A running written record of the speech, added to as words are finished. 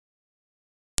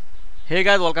Hey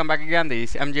guys, welcome back again.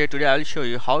 This is MJ. Today I'll show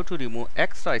you how to remove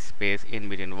extra space in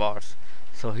between words.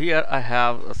 So here I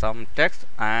have some text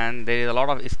and there is a lot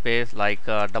of space like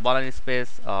double line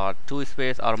space, two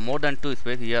space or more than two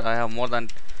space. Here I have more than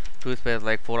two space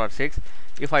like 4 or 6.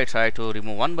 If I try to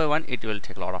remove one by one, it will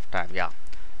take a lot of time. Yeah.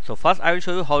 So first I will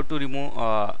show you how to remove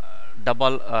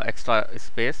double extra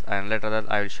space, and later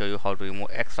that I will show you how to remove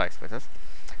extra spaces.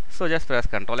 So just press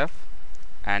Ctrl F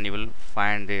and you will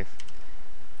find this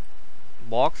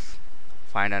box,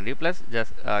 find and replace.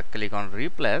 Just click on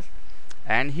replace,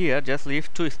 and here just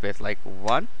leave two space like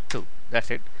 1 2,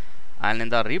 that's it. And in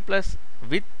the replace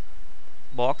with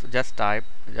box just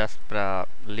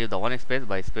leave the one space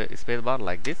by space bar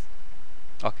like this.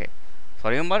 Okay, so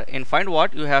remember, in find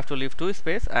what you have to leave two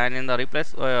space, and in the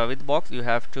replace with box you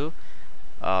have to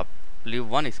leave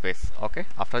one space. Okay,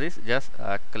 after this just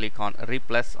click on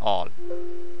replace all.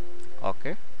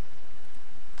 Okay,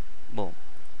 boom,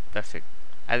 that's it.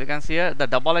 As you can see here, the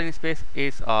double line space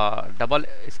is double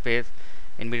space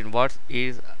in between words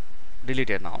is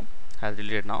deleted now, has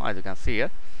deleted now, as you can see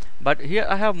here. But here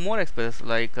I have more spaces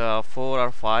like 4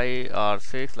 or 5 or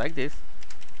 6 like this.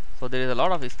 So there is a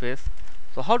lot of space.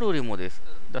 So how to remove this?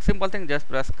 The simple thing, just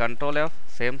press Ctrl F,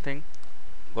 same thing,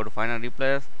 go to find and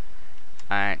replace,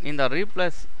 and in the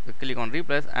replace click on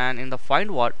replace, and in the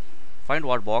find what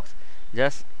box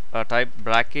just type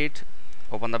bracket,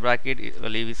 open the bracket,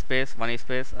 leave space, one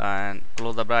space, and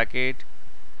close the bracket,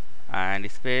 and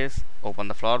space, open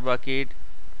the flower bracket,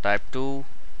 type 2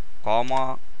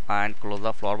 comma, and close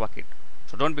the flower bracket.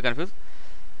 So don't be confused.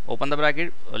 Open the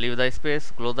bracket, leave the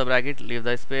space, close the bracket, leave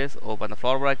the space, open the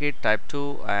flower bracket, type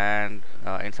 2, and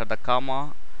insert the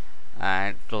comma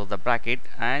and close the bracket.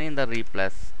 And in the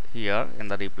replace, here in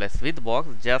the replace with box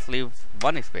just leave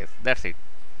one space, that's it.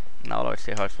 Now let's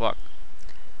see how it's work.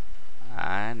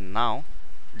 And now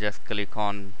just click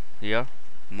on here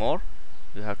more.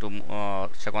 You have to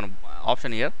check on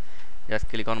option here, just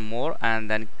click on more,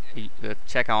 and then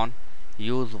check on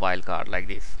use wildcard like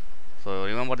this. So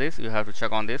remember this, you have to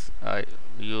check on this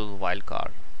use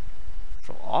wildcard.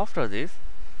 So after this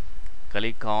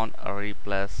click on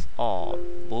replace all,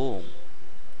 boom,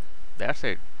 that's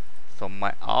it. So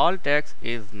my all text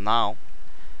is now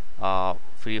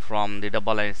free from the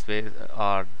double line space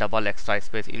or double extra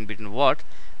space in between words.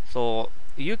 So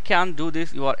you can do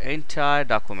this your entire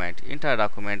document.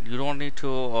 You don't need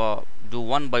to do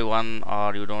one by one,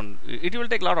 or it will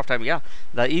take a lot of time. Yeah,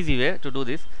 the easy way to do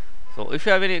this. So if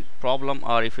you have any problem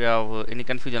or if you have any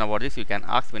confusion about this, you can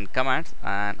ask me in comments,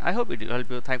 and I hope it will help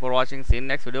you. Thank you for watching. See you in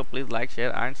next video. Please like,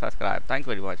 share and subscribe. Thank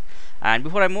you very much. And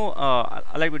before I move,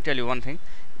 I'd like to tell you one thing.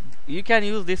 You can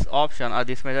use this option or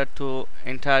this method to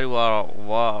enter your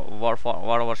word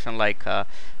version like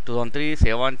 2003,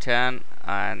 7, 10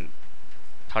 and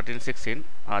 13, 16.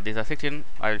 These are 16.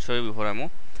 I will show you before I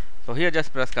move. So here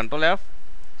just press Ctrl F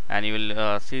and you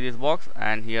will see this box,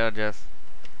 and here just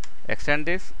extend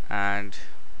this and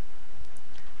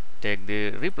take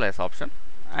the replace option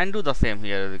and do the same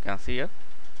here. As you can see here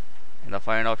in the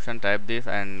find option, type this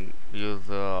and use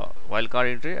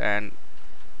wildcard entry and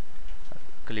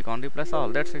click on replace all,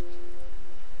 that's it.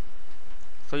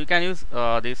 So you can use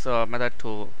this method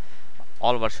to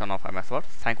all version of MS Word.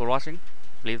 Thank you for watching.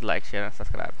 Please like, share and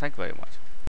subscribe. Thank you very much.